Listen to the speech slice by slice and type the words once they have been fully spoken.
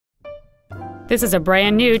This is a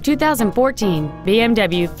brand new 2014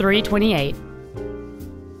 BMW 328.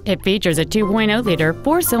 It features a 2.0-liter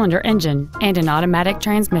four-cylinder engine and an automatic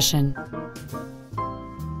transmission.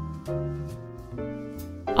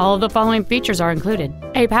 All of the following features are included: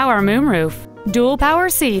 a power moonroof, dual power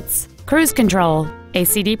seats, cruise control, a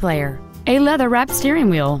CD player, a leather-wrapped steering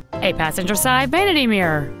wheel, a passenger side vanity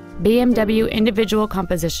mirror, BMW individual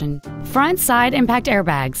composition, front side impact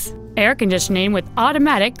airbags, air conditioning with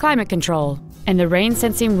automatic climate control, and the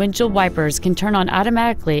rain-sensing windshield wipers can turn on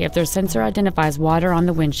automatically if their sensor identifies water on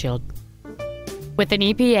the windshield. With an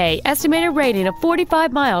EPA estimated rating of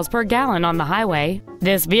 45 miles per gallon on the highway,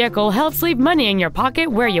 this vehicle helps leave money in your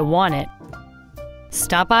pocket where you want it.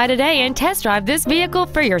 Stop by today and test drive this vehicle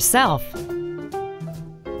for yourself.